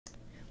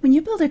When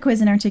you build a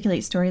quiz and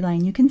Articulate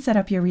storyline, you can set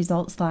up your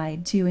results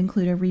slide to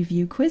include a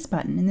review quiz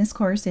button. In this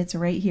course, it's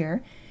right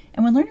here.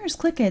 And when learners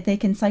click it, they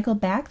can cycle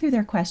back through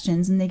their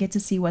questions and they get to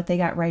see what they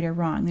got right or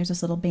wrong. There's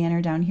this little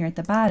banner down here at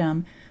the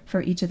bottom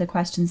for each of the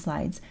question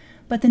slides.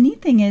 But the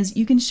neat thing is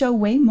you can show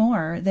way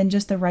more than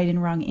just the right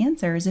and wrong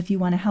answers if you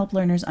want to help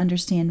learners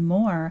understand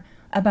more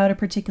about a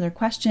particular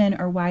question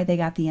or why they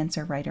got the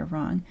answer right or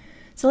wrong.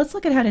 So let's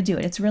look at how to do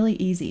it. It's really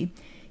easy.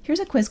 Here's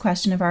a quiz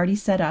question I've already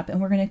set up, and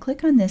we're going to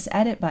click on this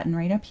edit button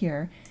right up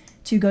here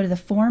to go to the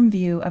form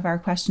view of our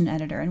question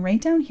editor. And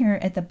right down here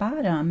at the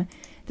bottom,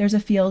 there's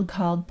a field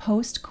called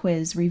Post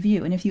Quiz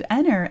Review. And if you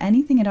enter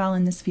anything at all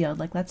in this field,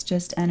 like let's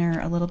just enter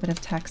a little bit of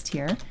text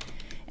here,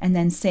 and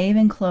then save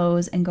and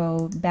close and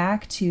go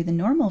back to the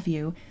normal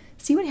view,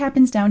 see what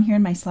happens down here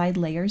in my slide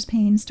layers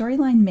pane.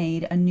 Storyline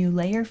made a new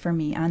layer for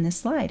me on this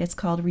slide. It's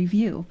called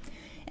Review.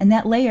 And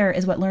that layer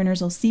is what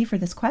learners will see for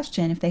this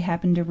question if they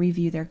happen to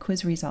review their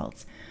quiz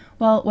results.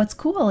 Well, what's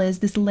cool is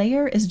this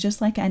layer is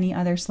just like any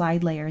other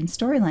slide layer in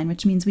Storyline,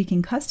 which means we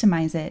can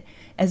customize it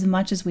as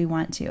much as we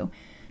want to.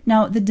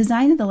 Now, the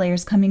design of the layer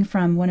is coming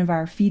from one of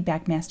our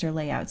Feedback Master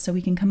layouts. So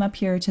we can come up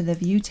here to the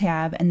View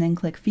tab and then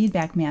click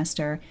Feedback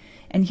Master.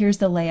 And here's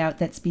the layout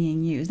that's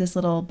being used. This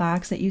little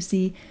box that you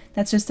see,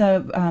 that's just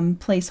a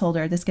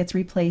placeholder. This gets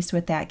replaced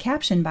with that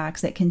caption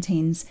box that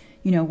contains,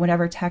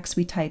 whatever text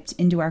we typed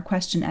into our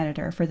question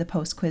editor for the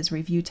post-quiz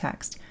review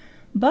text.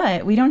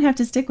 But we don't have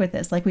to stick with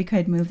this. Like, we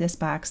could move this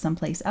box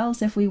someplace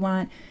else if we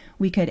want.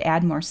 We could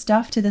add more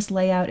stuff to this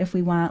layout if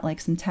we want,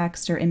 like some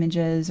text or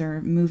images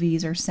or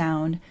movies or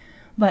sound.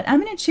 But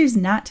I'm going to choose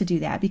not to do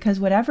that because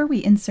whatever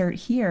we insert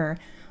here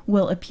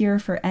will appear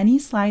for any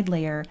slide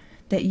layer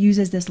that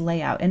uses this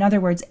layout. In other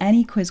words,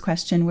 any quiz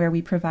question where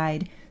we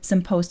provide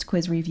some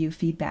post-quiz review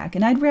feedback.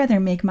 And I'd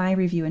rather make my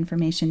review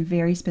information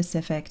very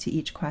specific to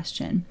each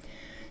question.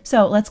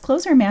 So let's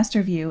close our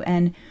master view,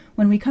 and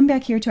when we come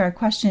back here to our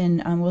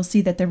question, we'll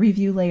see that the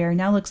review layer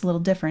now looks a little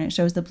different. It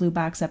shows the blue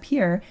box up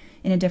here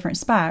in a different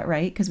spot,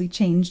 right? Because we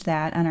changed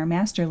that on our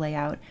master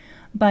layout.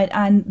 But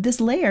on this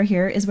layer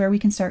here is where we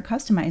can start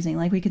customizing.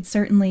 Like, we could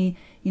certainly,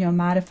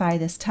 modify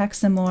this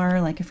text some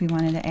more. Like, if we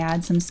wanted to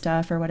add some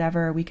stuff or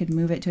whatever, we could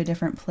move it to a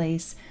different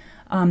place.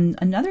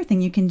 Another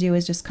thing you can do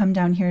is just come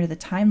down here to the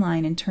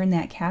timeline and turn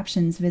that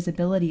captions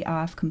visibility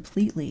off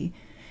completely,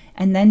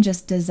 and then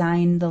just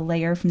design the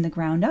layer from the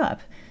ground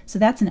up. So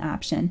that's an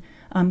option,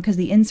 because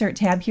the Insert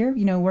tab here,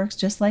 works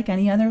just like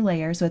any other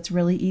layer, so it's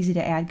really easy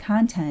to add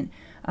content.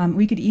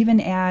 We could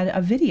even add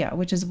a video,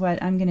 which is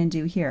what I'm going to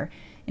do here.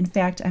 In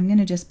fact, I'm going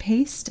to just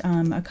paste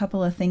a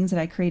couple of things that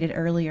I created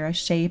earlier, a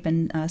shape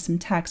and some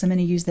text. I'm going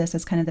to use this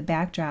as kind of the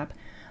backdrop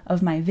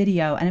of my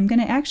video, and I'm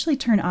going to actually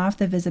turn off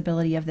the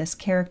visibility of this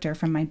character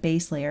from my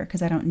base layer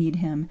because I don't need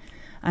him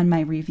on my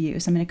review.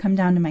 So I'm going to come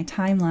down to my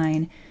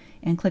timeline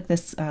and click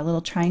this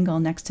little triangle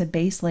next to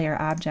base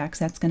layer objects.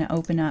 That's going to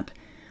open up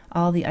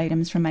all the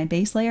items from my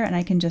base layer, and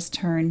I can just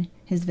turn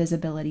his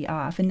visibility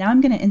off. And now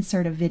I'm going to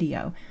insert a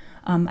video.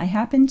 I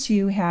happen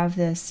to have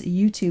this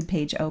YouTube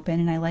page open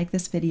and I like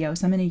this video,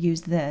 so I'm going to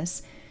use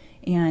this,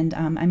 and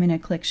I'm going to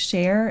click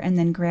share and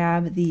then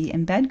grab the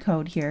embed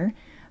code here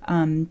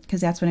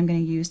because that's what I'm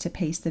going to use to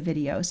paste the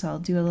video. So I'll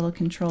do a little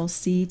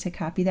Control-C to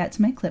copy that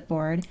to my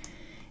clipboard.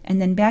 And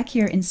then back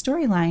here in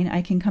Storyline,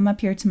 I can come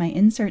up here to my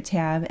Insert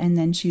tab and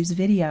then choose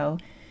Video.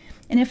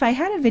 And if I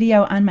had a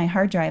video on my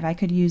hard drive, I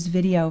could use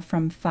Video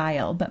from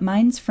File, but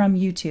mine's from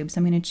YouTube, so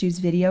I'm going to choose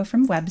Video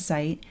from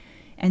Website,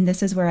 and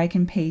this is where I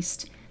can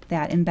paste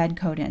that embed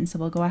code in. So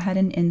we'll go ahead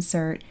and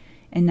insert,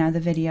 and now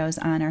the video is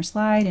on our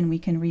slide, and we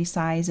can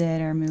resize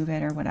it or move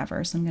it or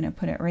whatever. So I'm going to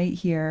put it right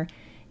here,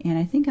 and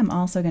I think I'm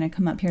also going to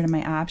come up here to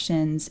my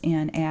options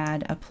and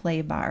add a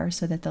play bar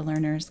so that the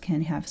learners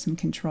can have some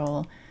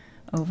control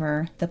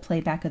over the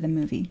playback of the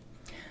movie.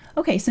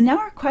 Okay, so now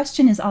our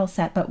question is all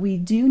set, but we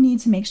do need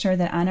to make sure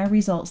that on our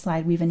results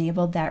slide we've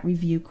enabled that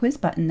review quiz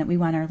button that we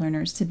want our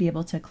learners to be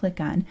able to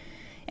click on.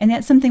 And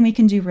that's something we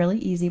can do really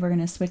easy. We're going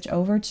to switch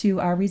over to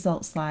our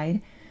results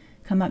slide,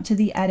 come up to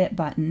the edit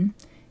button,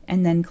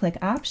 and then click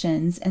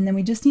options, and then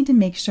we just need to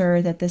make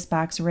sure that this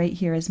box right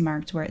here is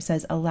marked where it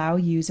says allow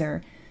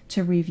user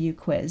to review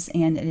quiz,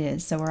 and it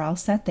is. So we're all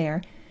set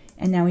there,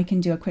 and now we can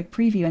do a quick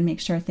preview and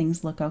make sure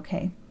things look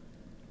okay.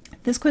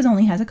 This quiz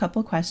only has a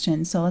couple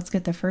questions, so let's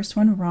get the first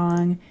one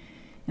wrong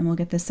and we'll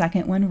get the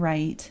second one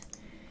right.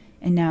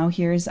 And now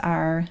here's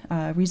our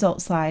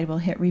result slide. We'll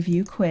hit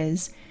review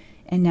quiz,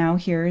 and now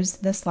here's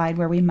the slide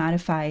where we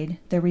modified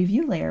the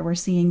review layer. We're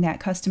seeing that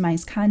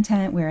customized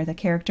content where the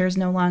character is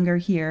no longer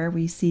here.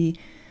 We see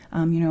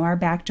our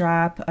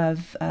backdrop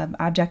of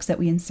objects that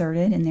we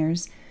inserted, and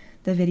there's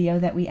the video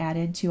that we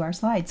added to our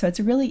slide. So it's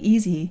really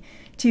easy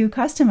to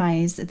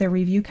customize the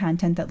review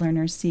content that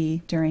learners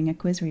see during a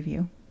quiz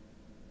review.